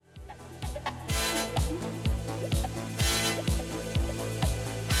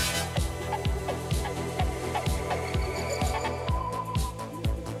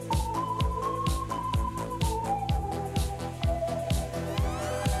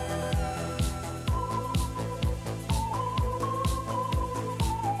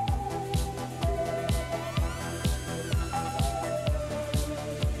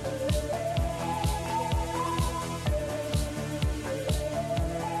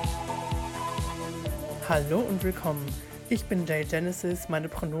Hallo und willkommen. Ich bin Jay Genesis, meine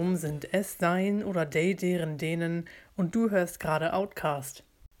Pronomen sind es, sein oder they, deren, denen und du hörst gerade Outcast.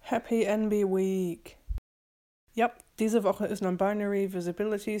 Happy NB Week! Ja, diese Woche ist Non-Binary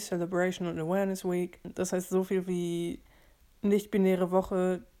Visibility, Celebration und Awareness Week. Das heißt so viel wie nicht-binäre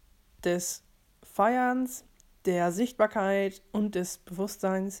Woche des Feierns, der Sichtbarkeit und des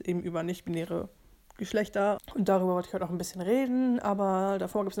Bewusstseins eben über nicht-binäre Geschlechter. Und darüber wollte ich heute auch ein bisschen reden, aber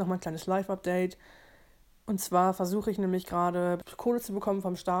davor gibt es nochmal ein kleines Live-Update. Und zwar versuche ich nämlich gerade Kohle zu bekommen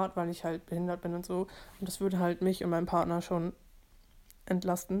vom Staat, weil ich halt behindert bin und so. Und das würde halt mich und meinen Partner schon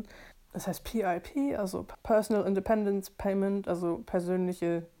entlasten. Das heißt PIP, also Personal Independence Payment, also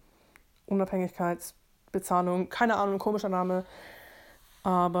persönliche Unabhängigkeitsbezahlung. Keine Ahnung, ein komischer Name.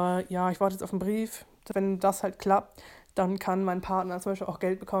 Aber ja, ich warte jetzt auf einen Brief. Wenn das halt klappt, dann kann mein Partner zum Beispiel auch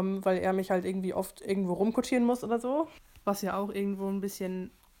Geld bekommen, weil er mich halt irgendwie oft irgendwo rumkutschieren muss oder so. Was ja auch irgendwo ein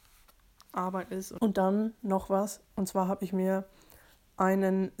bisschen Arbeit ist. Und dann noch was, und zwar habe ich mir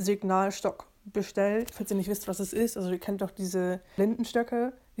einen Signalstock bestellt. Falls ihr nicht wisst, was es ist, also ihr kennt doch diese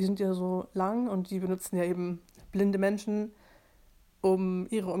Blindenstöcke, die sind ja so lang und die benutzen ja eben blinde Menschen, um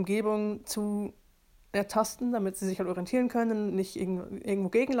ihre Umgebung zu ertasten, damit sie sich halt orientieren können und nicht irgendwo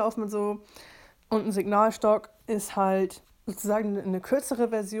gegenlaufen und so. Und ein Signalstock ist halt sozusagen eine kürzere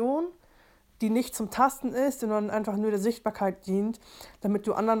Version, die nicht zum Tasten ist, sondern einfach nur der Sichtbarkeit dient, damit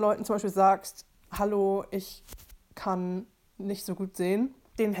du anderen Leuten zum Beispiel sagst, hallo, ich kann nicht so gut sehen.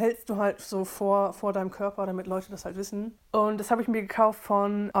 Den hältst du halt so vor deinem Körper, damit Leute das halt wissen. Und das habe ich mir gekauft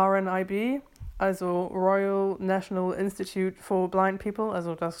von RNIB, also Royal National Institute for Blind People,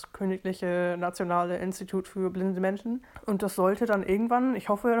 also das Königliche Nationale Institut für blinde Menschen. Und das sollte dann irgendwann, ich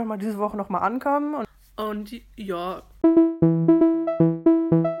hoffe noch mal diese Woche noch mal ankommen. Und ja.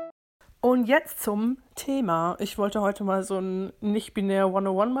 Und jetzt zum Thema. Ich wollte heute mal so ein nicht-binär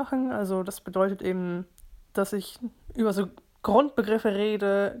 101 machen. Also das bedeutet eben, dass ich über so Grundbegriffe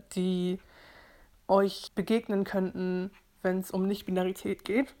rede, die euch begegnen könnten, wenn es um Nicht-Binarität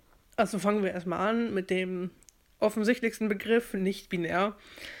geht. Also fangen wir erstmal an mit dem offensichtlichsten Begriff, nicht-binär.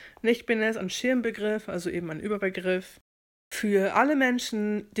 Nicht-binär ist ein Schirmbegriff, also eben ein Überbegriff für alle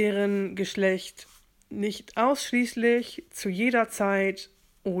Menschen, deren Geschlecht nicht ausschließlich zu jeder Zeit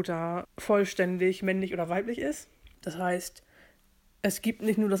oder vollständig männlich oder weiblich ist. Das heißt, es gibt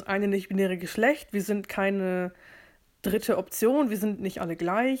nicht nur das eine nicht-binäre Geschlecht, wir sind keine dritte Option, wir sind nicht alle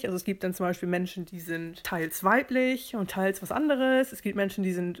gleich. Also es gibt dann zum Beispiel Menschen, die sind teils weiblich und teils was anderes. Es gibt Menschen,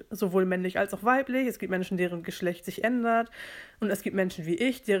 die sind sowohl männlich als auch weiblich. Es gibt Menschen, deren Geschlecht sich ändert. Und es gibt Menschen wie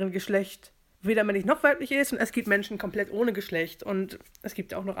ich, deren Geschlecht weder männlich noch weiblich ist. Und es gibt Menschen komplett ohne Geschlecht. Und es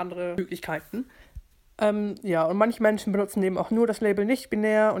gibt auch noch andere Möglichkeiten. Und manche Menschen benutzen eben auch nur das Label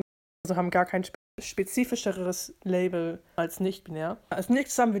nicht-binär und also haben gar kein spezifischeres Label als nicht-binär. Als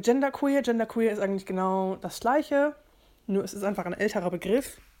nächstes haben wir Genderqueer. Genderqueer ist eigentlich genau das Gleiche, nur es ist einfach ein älterer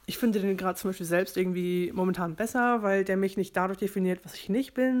Begriff. Ich finde den gerade zum Beispiel selbst irgendwie momentan besser, weil der mich nicht dadurch definiert, was ich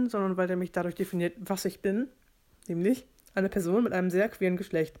nicht bin, sondern weil der mich dadurch definiert, was ich bin, nämlich eine Person mit einem sehr queeren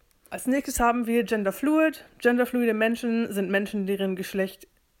Geschlecht. Als nächstes haben wir Genderfluid. Genderfluide Menschen sind Menschen, deren Geschlecht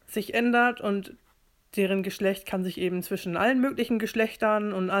sich ändert und deren Geschlecht kann sich eben zwischen allen möglichen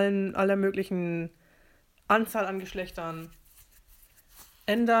Geschlechtern und aller möglichen Anzahl an Geschlechtern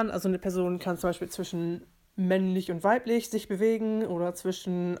ändern. Also eine Person kann zum Beispiel zwischen männlich und weiblich sich bewegen oder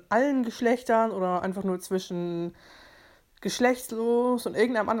zwischen allen Geschlechtern oder einfach nur zwischen geschlechtslos und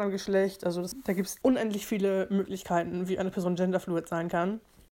irgendeinem anderen Geschlecht. Also da gibt es unendlich viele Möglichkeiten, wie eine Person genderfluid sein kann.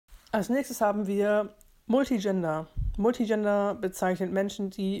 Als nächstes haben wir Multigender. Multigender bezeichnet Menschen,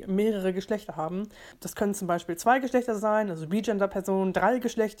 die mehrere Geschlechter haben. Das können zum Beispiel 2 Geschlechter sein, also Bigender-Personen, 3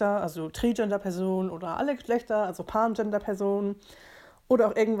 Geschlechter, also Trigender-Personen oder alle Geschlechter, also Pangender-Personen oder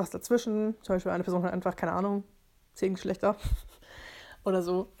auch irgendwas dazwischen. Zum Beispiel eine Person hat einfach, keine Ahnung, 10 Geschlechter oder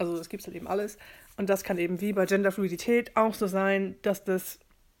so. Also es gibt halt eben alles. Und das kann eben wie bei Genderfluidität auch so sein, dass das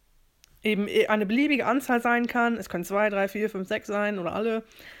eben eine beliebige Anzahl sein kann. Es können 2, 3, 4, 5, 6 sein oder alle.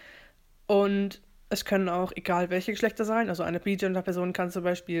 Und es können auch egal welche Geschlechter sein. Also eine Bigender-Person kann zum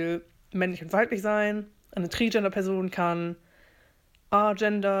Beispiel männlich und weiblich sein. Eine Trigender-Person kann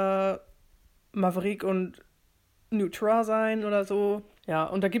Agender, Maverick und Neutral sein oder so. Ja,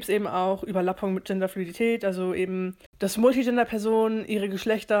 und da gibt es eben auch Überlappung mit Genderfluidität. Also eben, dass Multigender-Personen ihre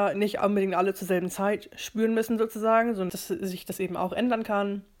Geschlechter nicht unbedingt alle zur selben Zeit spüren müssen sozusagen, sondern dass sich das eben auch ändern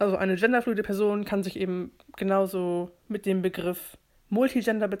kann. Also eine genderfluide Person kann sich eben genauso mit dem Begriff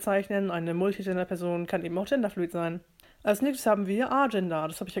Multigender bezeichnen. Eine Multigender-Person kann eben auch genderfluid sein. Als nächstes haben wir Agender,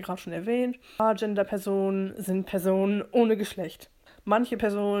 das habe ich ja gerade schon erwähnt. Agender-Personen sind Personen ohne Geschlecht. Manche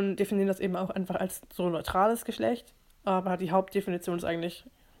Personen definieren das eben auch einfach als so neutrales Geschlecht, aber die Hauptdefinition ist eigentlich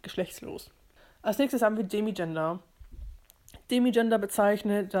geschlechtslos. Als nächstes haben wir Demigender. Demigender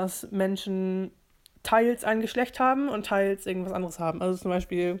bezeichnet, dass Menschen teils ein Geschlecht haben und teils irgendwas anderes haben. Also zum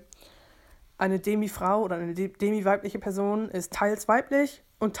Beispiel eine Demi-Frau oder eine demi-weibliche Person ist teils weiblich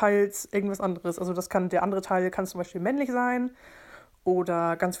und teils irgendwas anderes. Also der andere Teil kann zum Beispiel männlich sein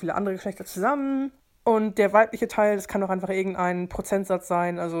oder ganz viele andere Geschlechter zusammen. Und der weibliche Teil, das kann auch einfach irgendein Prozentsatz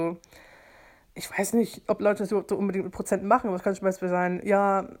sein. Also ich weiß nicht, ob Leute das so unbedingt mit Prozenten machen, aber es kann zum Beispiel sein,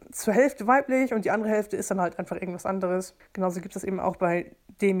 ja, zur Hälfte weiblich und die andere Hälfte ist dann halt einfach irgendwas anderes. Genauso gibt es das eben auch bei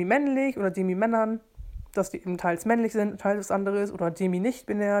Demi-männlich oder Demi-Männern, dass die eben teils männlich sind und teils was anderes. Oder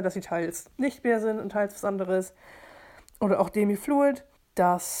Demi-nichtbinär, dass sie teils nicht-binär sind und teils was anderes. Oder auch Demi-fluid,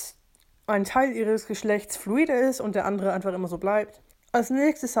 dass ein Teil ihres Geschlechts fluide ist und der andere einfach immer so bleibt. Als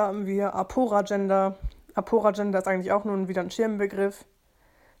nächstes haben wir Apora-Gender. Apora-Gender ist eigentlich auch nur wieder ein Schirmbegriff,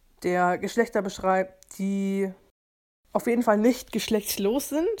 der Geschlechter beschreibt, die auf jeden Fall nicht geschlechtslos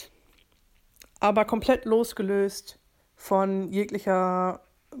sind, aber komplett losgelöst von jeglicher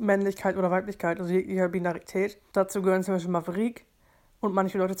Männlichkeit oder Weiblichkeit, also jeglicher Binarität. Dazu gehören zum Beispiel Maverick und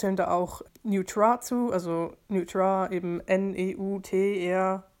manche Leute zählen da auch Neutra zu, also Neutra eben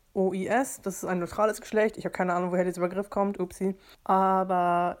Neutrois. Das ist ein neutrales Geschlecht. Ich habe keine Ahnung, woher dieser Begriff kommt, upsi.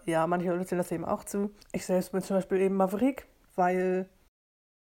 Aber ja, manche Leute zählen das eben auch zu. Ich selbst bin zum Beispiel eben Maverick, weil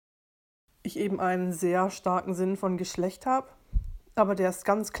ich eben einen sehr starken Sinn von Geschlecht habe, aber der ist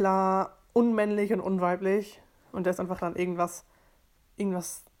ganz klar unmännlich und unweiblich und der ist einfach dann irgendwas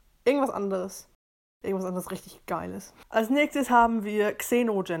anderes. Irgendwas anderes richtig Geiles. Als nächstes haben wir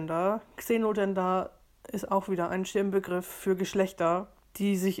Xenogender. Xenogender ist auch wieder ein Schirmbegriff für Geschlechter,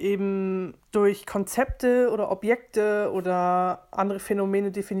 die sich eben durch Konzepte oder Objekte oder andere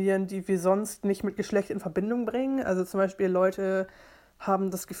Phänomene definieren, die wir sonst nicht mit Geschlecht in Verbindung bringen. Also zum Beispiel Leute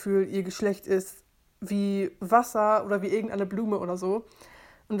haben das Gefühl, ihr Geschlecht ist wie Wasser oder wie irgendeine Blume oder so.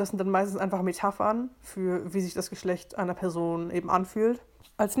 Und das sind dann meistens einfach Metaphern für, wie sich das Geschlecht einer Person eben anfühlt.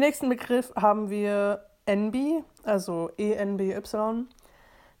 Als nächsten Begriff haben wir NB, also ENBY.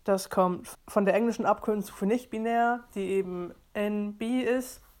 Das kommt von der englischen Abkürzung für nicht-binär, die eben NB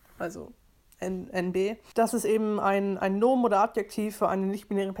ist, also NB. Das ist eben ein Nomen oder Adjektiv für eine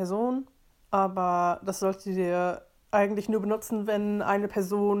nicht-binäre Person, aber das solltet ihr eigentlich nur benutzen, wenn eine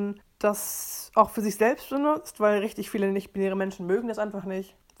Person das auch für sich selbst benutzt, weil richtig viele nicht-binäre Menschen mögen das einfach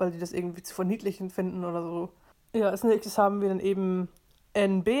nicht, weil die das irgendwie zu verniedlichend finden oder so. Ja, als nächstes haben wir dann eben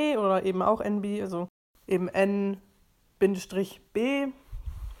NB oder eben auch NB, also eben N-B.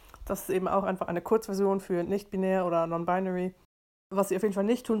 Das ist eben auch einfach eine Kurzversion für nicht-binär oder non-binary. Was ihr auf jeden Fall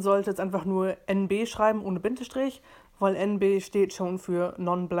nicht tun solltet, ist einfach nur NB schreiben ohne Bindestrich, weil NB steht schon für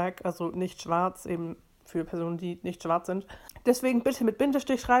non-black, also nicht schwarz, eben für Personen, die nicht schwarz sind. Deswegen bitte mit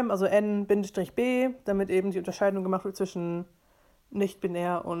Bindestrich schreiben, also N-B, damit eben die Unterscheidung gemacht wird zwischen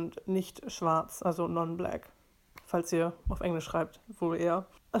nicht-binär und nicht schwarz, also non-black. Falls ihr auf Englisch schreibt, wohl eher.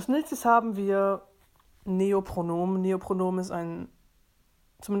 Als nächstes haben wir Neopronomen. Neopronomen ist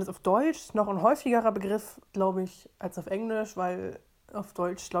zumindest auf Deutsch, noch ein häufigerer Begriff, glaube ich, als auf Englisch, weil auf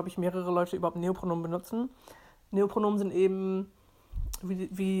Deutsch, glaube ich, mehrere Leute überhaupt Neopronomen benutzen. Neopronomen sind eben,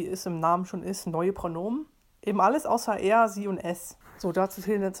 wie es im Namen schon ist, neue Pronomen. Eben alles außer er, sie und es. So, dazu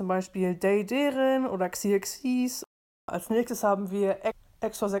zählen dann zum Beispiel they, deren oder xi, xis. Als nächstes haben wir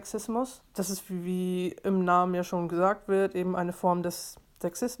Exosexismus. Das ist, wie im Namen ja schon gesagt wird, eben eine Form des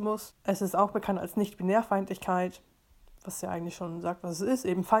Sexismus. Es ist auch bekannt als Nicht-Binärfeindlichkeit, was ja eigentlich schon sagt, was es ist.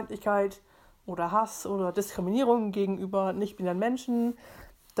 Eben Feindlichkeit oder Hass oder Diskriminierung gegenüber nicht-binären Menschen.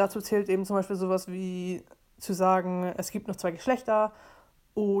 Dazu zählt eben zum Beispiel sowas wie zu sagen, es gibt noch zwei Geschlechter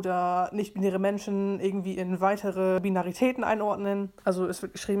oder nicht-binäre Menschen irgendwie in weitere Binaritäten einordnen. Also es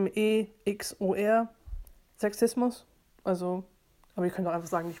wird geschrieben E-X-O-R, Sexismus. Also, aber ihr könnt auch einfach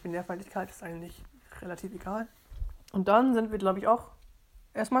sagen, Nicht-Binärfeindlichkeit ist eigentlich relativ egal. Und dann sind wir, glaube ich, auch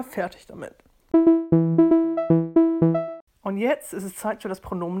erstmal fertig damit. Und jetzt ist es Zeit für das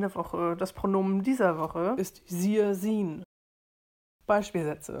Pronomen der Woche. Das Pronomen dieser Woche ist siehe, sien.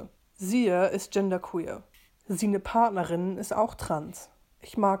 Beispielsätze. Siehe ist genderqueer. Siene Partnerin ist auch trans.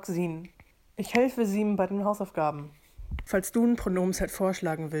 Ich mag Sien. Ich helfe Sien bei den Hausaufgaben. Falls du ein Pronomenset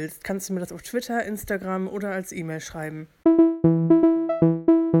vorschlagen willst, kannst du mir das auf Twitter, Instagram oder als E-Mail schreiben.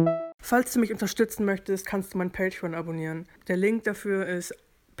 Falls du mich unterstützen möchtest, kannst du mein Patreon abonnieren. Der Link dafür ist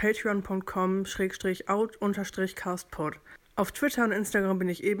patreon.com/out_castpod. Auf Twitter und Instagram bin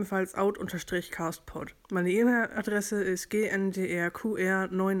ich ebenfalls out_castpod. Meine E-Mail-Adresse ist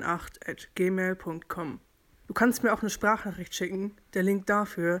gndrqr98@gmail.com. Du kannst mir auch eine Sprachnachricht schicken. Der Link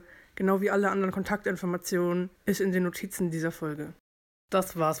dafür, genau wie alle anderen Kontaktinformationen, ist in den Notizen dieser Folge.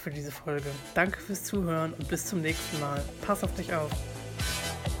 Das war's für diese Folge. Danke fürs Zuhören und bis zum nächsten Mal. Pass auf dich auf.